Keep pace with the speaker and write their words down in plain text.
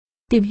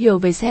Tìm hiểu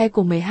về xe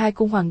của 12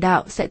 cung hoàng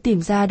đạo sẽ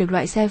tìm ra được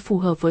loại xe phù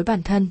hợp với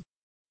bản thân.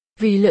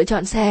 Vì lựa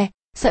chọn xe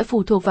sẽ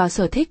phụ thuộc vào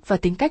sở thích và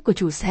tính cách của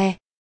chủ xe.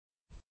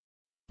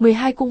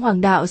 12 cung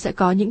hoàng đạo sẽ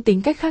có những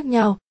tính cách khác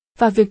nhau,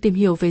 và việc tìm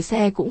hiểu về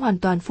xe cũng hoàn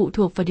toàn phụ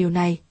thuộc vào điều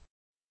này.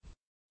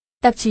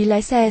 Tạp chí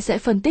lái xe sẽ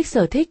phân tích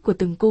sở thích của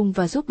từng cung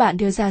và giúp bạn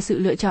đưa ra sự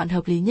lựa chọn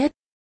hợp lý nhất.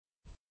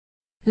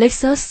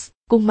 Lexus,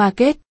 cung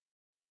Marquez.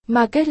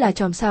 Marquez là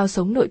chòm sao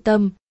sống nội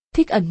tâm,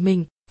 thích ẩn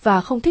mình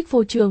và không thích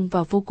phô trương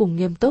và vô cùng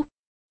nghiêm túc.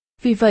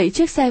 Vì vậy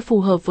chiếc xe phù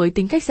hợp với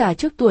tính cách già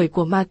trước tuổi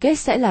của Marquez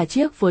sẽ là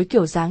chiếc với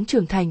kiểu dáng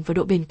trưởng thành và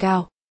độ bền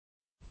cao.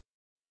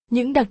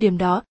 Những đặc điểm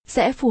đó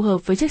sẽ phù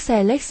hợp với chiếc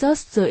xe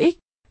Lexus RX.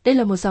 Đây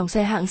là một dòng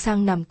xe hạng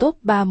sang nằm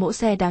top 3 mẫu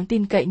xe đáng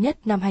tin cậy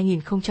nhất năm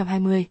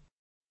 2020.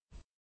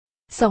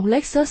 Dòng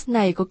Lexus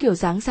này có kiểu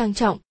dáng sang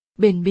trọng,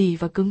 bền bỉ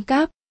và cứng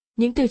cáp.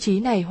 Những tiêu chí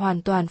này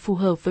hoàn toàn phù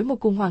hợp với một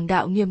cung hoàng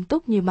đạo nghiêm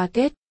túc như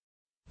Marquez.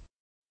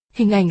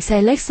 Hình ảnh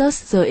xe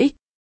Lexus RX.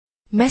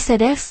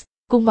 Mercedes,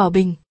 cung Bảo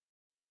Bình.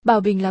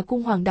 Bảo Bình là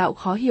cung hoàng đạo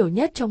khó hiểu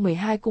nhất trong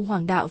 12 cung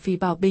hoàng đạo vì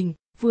Bảo Bình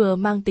vừa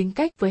mang tính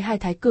cách với hai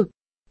thái cực,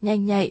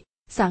 nhanh nhạy,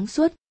 sáng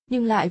suốt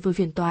nhưng lại vừa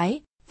phiền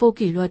toái, vô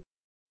kỷ luật.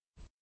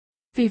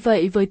 Vì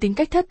vậy với tính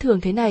cách thất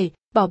thường thế này,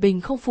 Bảo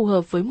Bình không phù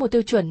hợp với một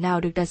tiêu chuẩn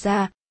nào được đặt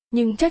ra,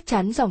 nhưng chắc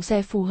chắn dòng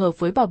xe phù hợp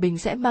với Bảo Bình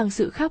sẽ mang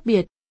sự khác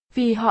biệt,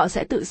 vì họ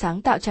sẽ tự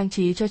sáng tạo trang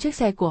trí cho chiếc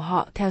xe của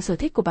họ theo sở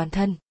thích của bản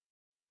thân.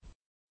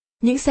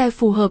 Những xe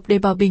phù hợp để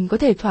Bảo Bình có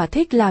thể thỏa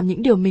thích làm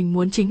những điều mình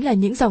muốn chính là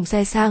những dòng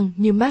xe sang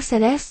như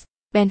Mercedes,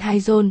 Benz hay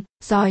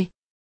Rolls-Royce.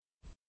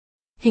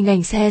 Hình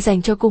ảnh xe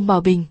dành cho cung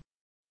Bảo Bình.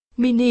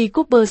 Mini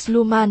Cooper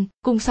Sluman,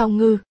 cung Song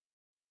Ngư.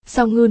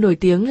 Song Ngư nổi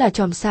tiếng là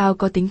chòm sao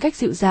có tính cách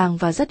dịu dàng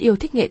và rất yêu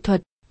thích nghệ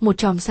thuật, một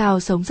chòm sao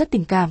sống rất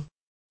tình cảm.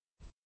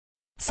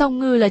 Song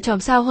Ngư là chòm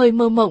sao hơi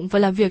mơ mộng và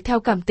làm việc theo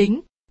cảm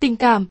tính, tình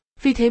cảm,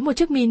 vì thế một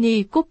chiếc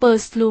Mini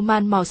Cooper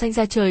Sluman màu xanh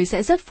da trời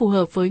sẽ rất phù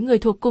hợp với người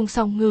thuộc cung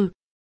Song Ngư.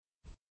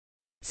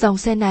 Dòng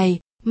xe này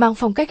mang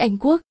phong cách Anh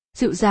Quốc,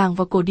 dịu dàng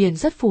và cổ điển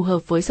rất phù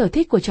hợp với sở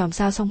thích của chòm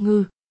sao Song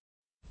Ngư.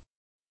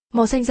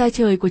 Màu xanh da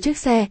trời của chiếc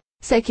xe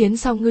sẽ khiến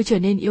Song Ngư trở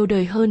nên yêu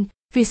đời hơn,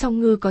 vì Song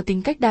Ngư có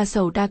tính cách đa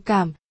sầu đa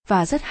cảm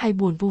và rất hay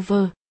buồn vu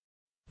vơ.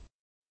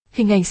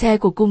 Hình ảnh xe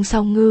của cung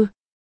Song Ngư.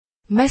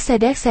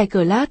 Mercedes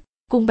C-Class,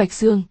 cung Bạch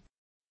Dương.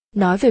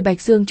 Nói về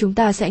Bạch Dương chúng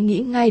ta sẽ nghĩ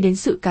ngay đến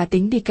sự cá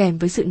tính đi kèm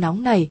với sự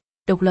nóng nảy,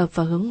 độc lập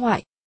và hướng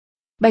ngoại.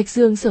 Bạch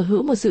Dương sở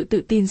hữu một sự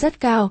tự tin rất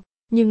cao,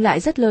 nhưng lại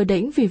rất lơ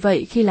đễnh, vì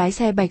vậy khi lái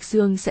xe Bạch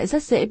Dương sẽ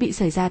rất dễ bị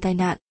xảy ra tai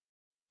nạn.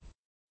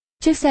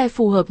 Chiếc xe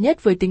phù hợp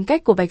nhất với tính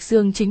cách của Bạch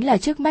Dương chính là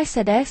chiếc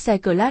Mercedes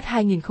C-Class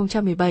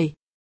 2017.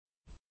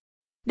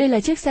 Đây là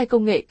chiếc xe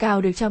công nghệ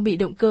cao được trang bị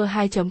động cơ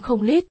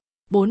 2.0 lít,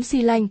 4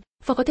 xi lanh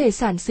và có thể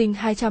sản sinh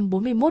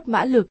 241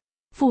 mã lực,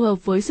 phù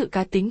hợp với sự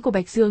cá tính của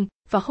Bạch Dương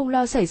và không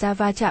lo xảy ra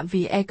va chạm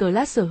vì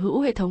E-Class sở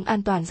hữu hệ thống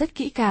an toàn rất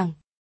kỹ càng.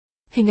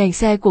 Hình ảnh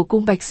xe của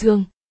cung Bạch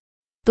Dương.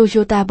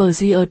 Toyota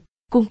Brilliant,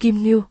 cung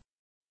Kim Ngưu.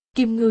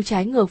 Kim Ngưu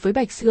trái ngược với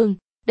Bạch Dương,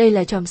 đây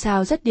là chòm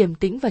sao rất điềm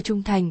tĩnh và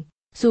trung thành,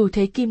 dù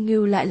thế Kim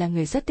Ngưu lại là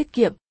người rất tiết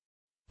kiệm.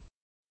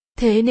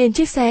 Thế nên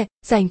chiếc xe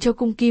dành cho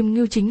cung Kim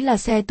Ngưu chính là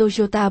xe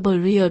Toyota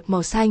Brilliant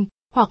màu xanh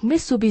hoặc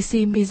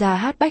Mitsubishi Miza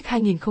Hatchback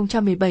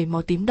 2017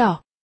 màu tím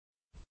đỏ.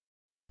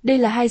 Đây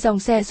là hai dòng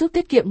xe giúp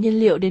tiết kiệm nhiên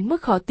liệu đến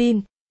mức khó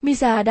tin.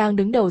 Miza đang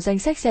đứng đầu danh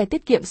sách xe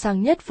tiết kiệm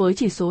xăng nhất với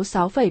chỉ số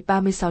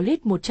 6,36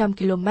 lít 100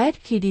 km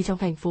khi đi trong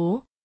thành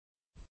phố.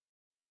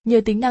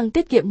 Nhờ tính năng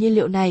tiết kiệm nhiên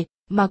liệu này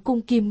mà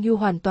cung Kim Ngưu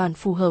hoàn toàn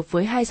phù hợp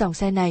với hai dòng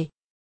xe này.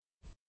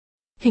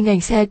 Hình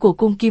ảnh xe của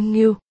cung Kim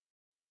Ngưu.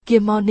 Kia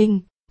Morning,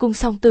 cung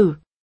Song Tử.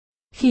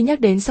 Khi nhắc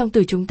đến Song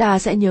Tử chúng ta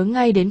sẽ nhớ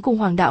ngay đến cung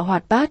hoàng đạo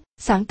hoạt bát,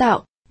 sáng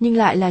tạo, nhưng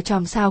lại là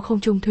chòm sao không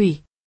trung thủy.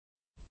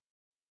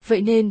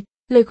 Vậy nên,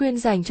 lời khuyên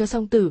dành cho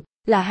Song Tử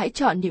là hãy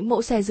chọn những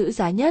mẫu xe giữ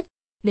giá nhất,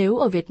 nếu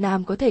ở Việt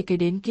Nam có thể kể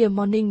đến Kia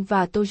Morning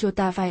và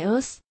Toyota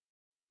Vios.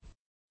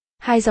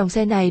 Hai dòng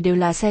xe này đều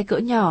là xe cỡ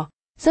nhỏ,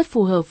 rất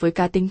phù hợp với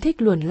cá tính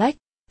thích luồn lách,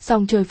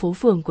 song chơi phố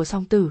phường của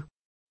Song Tử.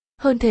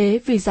 Hơn thế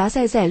vì giá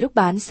xe rẻ lúc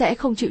bán sẽ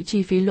không chịu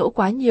chi phí lỗ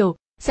quá nhiều,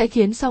 sẽ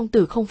khiến Song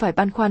Tử không phải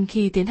băn khoăn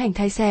khi tiến hành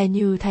thay xe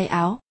như thay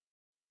áo.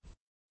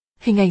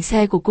 Hình ảnh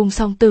xe của cung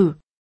Song Tử.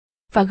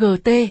 Và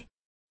GT.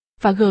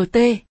 Và GT.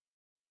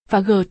 Và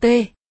GT.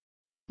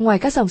 Ngoài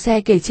các dòng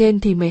xe kể trên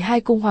thì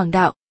 12 cung hoàng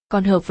đạo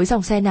còn hợp với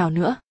dòng xe nào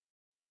nữa?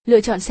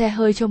 Lựa chọn xe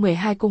hơi cho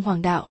 12 cung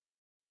hoàng đạo.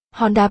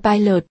 Honda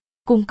Pilot,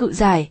 cung Cự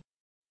Giải.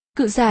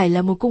 Cự Giải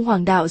là một cung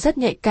hoàng đạo rất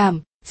nhạy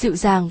cảm, dịu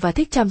dàng và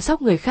thích chăm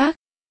sóc người khác,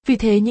 vì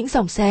thế những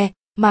dòng xe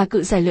mà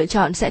Cự Giải lựa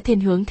chọn sẽ thiên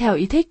hướng theo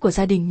ý thích của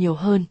gia đình nhiều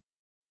hơn.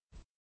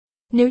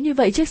 Nếu như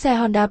vậy chiếc xe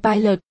Honda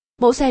Pilot,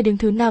 mẫu xe đứng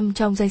thứ 5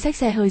 trong danh sách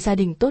xe hơi gia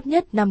đình tốt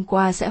nhất năm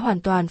qua sẽ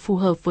hoàn toàn phù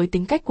hợp với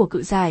tính cách của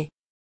Cự Giải.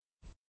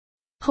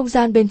 Không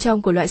gian bên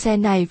trong của loại xe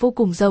này vô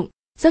cùng rộng,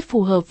 rất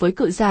phù hợp với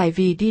Cự Giải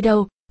vì đi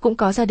đâu cũng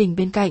có gia đình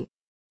bên cạnh.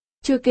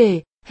 Chưa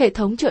kể, hệ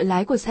thống trợ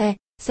lái của xe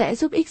sẽ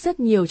giúp ích rất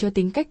nhiều cho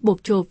tính cách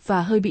bộp chộp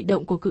và hơi bị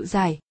động của Cự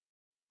Giải.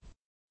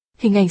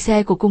 Hình ảnh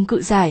xe của cung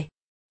Cự Giải.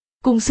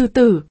 Cung Sư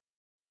Tử.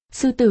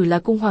 Sư Tử là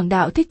cung hoàng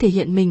đạo thích thể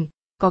hiện mình,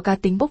 có cá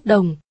tính bốc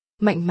đồng,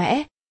 mạnh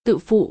mẽ, tự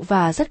phụ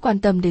và rất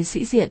quan tâm đến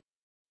sĩ diện.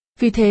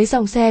 Vì thế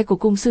dòng xe của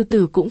cung sư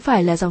tử cũng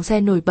phải là dòng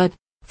xe nổi bật,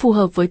 phù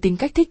hợp với tính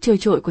cách thích chơi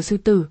trội của sư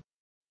tử.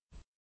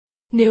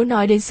 Nếu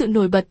nói đến sự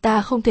nổi bật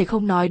ta không thể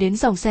không nói đến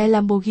dòng xe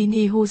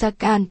Lamborghini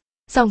Huracan,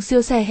 dòng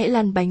siêu xe hễ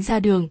lăn bánh ra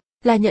đường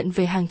là nhận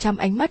về hàng trăm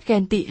ánh mắt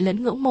ghen tị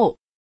lẫn ngưỡng mộ.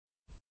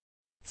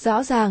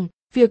 Rõ ràng,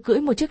 việc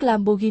cưỡi một chiếc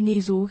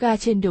Lamborghini rú ga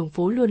trên đường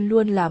phố luôn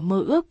luôn là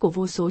mơ ước của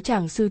vô số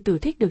chàng sư tử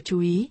thích được chú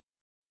ý.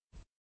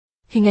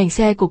 Hình ảnh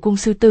xe của cung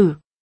sư tử.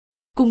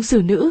 Cung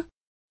xử nữ.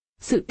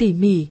 Sự tỉ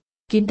mỉ,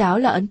 kín đáo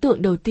là ấn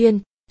tượng đầu tiên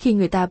khi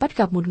người ta bắt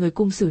gặp một người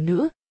cung xử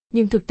nữ,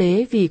 nhưng thực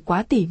tế vì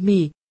quá tỉ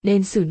mỉ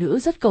nên xử nữ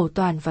rất cầu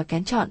toàn và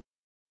kén chọn.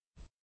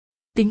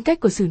 Tính cách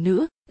của xử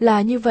nữ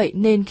là như vậy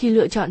nên khi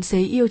lựa chọn xế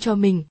yêu cho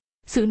mình,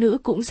 xử nữ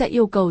cũng sẽ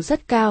yêu cầu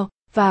rất cao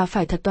và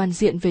phải thật toàn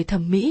diện về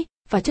thẩm mỹ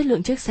và chất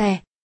lượng chiếc xe.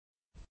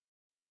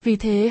 Vì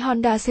thế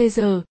Honda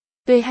CR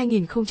V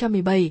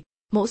 2017,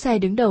 mẫu xe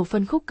đứng đầu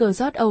phân khúc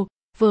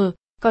crossover,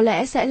 có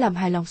lẽ sẽ làm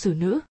hài lòng xử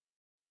nữ.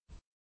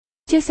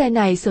 Chiếc xe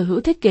này sở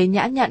hữu thiết kế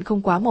nhã nhặn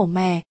không quá màu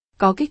mè,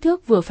 có kích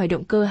thước vừa phải,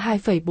 động cơ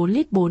 2,4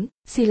 lít 4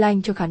 xi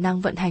lanh cho khả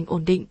năng vận hành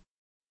ổn định.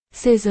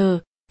 CR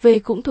V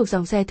cũng thuộc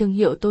dòng xe thương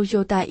hiệu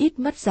Toyota ít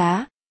mất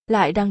giá,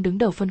 lại đang đứng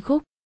đầu phân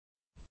khúc.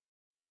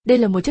 Đây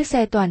là một chiếc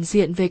xe toàn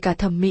diện về cả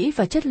thẩm mỹ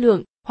và chất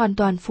lượng, hoàn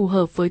toàn phù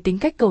hợp với tính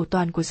cách cầu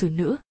toàn của xử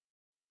nữ.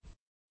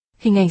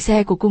 Hình ảnh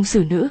xe của cung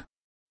xử nữ.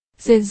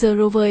 Range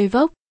Rover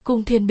Evoque,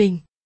 cung Thiên Bình.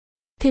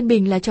 Thiên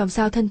Bình là chòm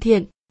sao thân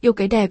thiện, yêu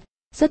cái đẹp,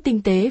 rất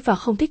tinh tế và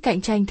không thích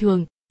cạnh tranh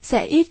thường,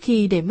 sẽ ít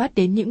khi để mắt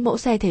đến những mẫu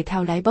xe thể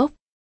thao lái bốc.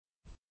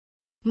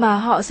 Mà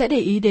họ sẽ để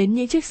ý đến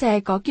những chiếc xe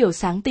có kiểu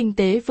sáng tinh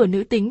tế vừa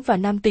nữ tính và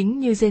nam tính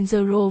như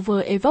Range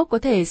Rover Evoque có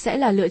thể sẽ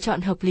là lựa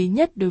chọn hợp lý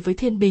nhất đối với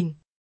Thiên Bình.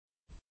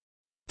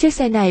 Chiếc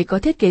xe này có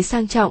thiết kế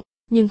sang trọng,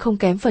 nhưng không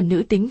kém phần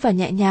nữ tính và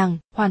nhẹ nhàng,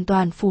 hoàn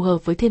toàn phù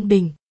hợp với Thiên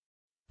Bình.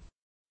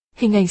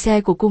 Hình ảnh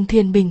xe của cung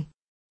Thiên Bình.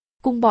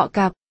 Cung bọ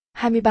cạp,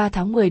 23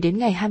 tháng 10 đến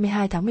ngày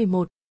 22 tháng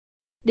 11.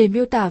 Để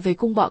miêu tả về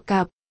cung bọ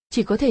cạp,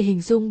 chỉ có thể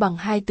hình dung bằng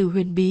hai từ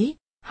huyền bí,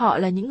 họ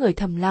là những người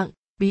thầm lặng,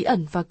 bí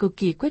ẩn và cực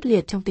kỳ quyết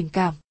liệt trong tình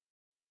cảm.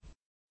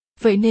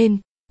 Vậy nên,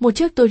 một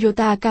chiếc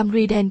Toyota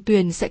Camry đen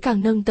tuyền sẽ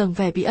càng nâng tầng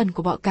vẻ bí ẩn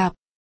của bọ cạp.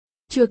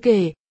 Chưa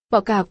kể, bọ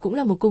cạp cũng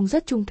là một cung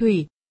rất trung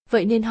thủy,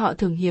 vậy nên họ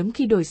thường hiếm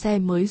khi đổi xe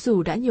mới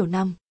dù đã nhiều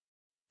năm.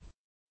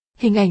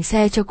 Hình ảnh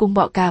xe cho cung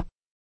bọ cạp.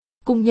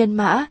 Cung Nhân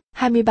Mã,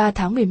 23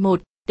 tháng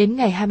 11 đến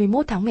ngày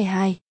 21 tháng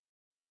 12.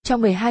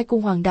 Trong 12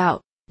 cung hoàng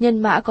đạo, Nhân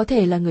Mã có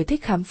thể là người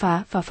thích khám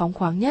phá và phóng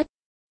khoáng nhất.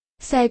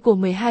 Xe của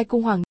 12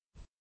 cung hoàng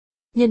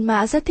Nhân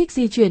Mã rất thích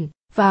di chuyển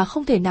và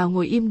không thể nào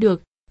ngồi im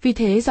được, vì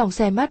thế dòng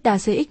xe Mazda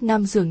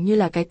CX-5 dường như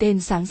là cái tên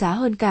sáng giá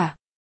hơn cả.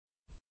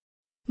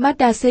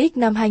 Mazda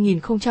CX-5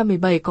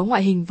 2017 có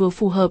ngoại hình vừa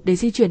phù hợp để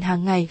di chuyển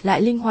hàng ngày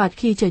lại linh hoạt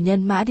khi chở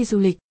Nhân Mã đi du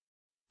lịch.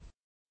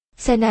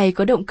 Xe này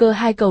có động cơ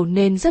 2 cầu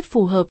nên rất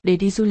phù hợp để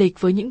đi du lịch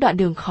với những đoạn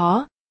đường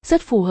khó,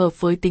 rất phù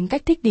hợp với tính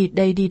cách thích đi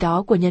đây đi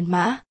đó của Nhân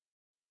Mã.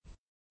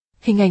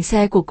 Hình ảnh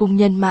xe của cung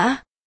Nhân Mã.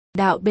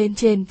 Đạo bên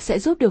trên sẽ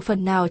giúp được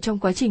phần nào trong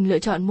quá trình lựa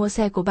chọn mua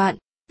xe của bạn,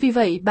 vì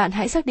vậy bạn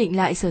hãy xác định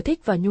lại sở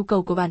thích và nhu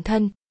cầu của bản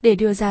thân để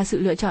đưa ra sự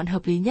lựa chọn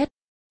hợp lý nhất.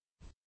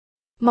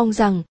 Mong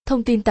rằng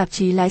thông tin tạp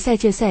chí lái xe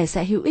chia sẻ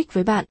sẽ hữu ích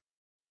với bạn.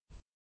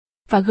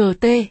 Và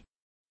GT.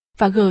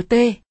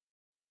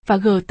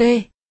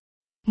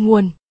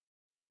 Nguồn.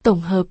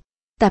 Tổng hợp,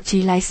 tạp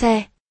chí lái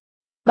xe.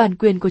 Bản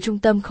quyền của Trung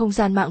tâm Không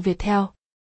gian mạng Viettel.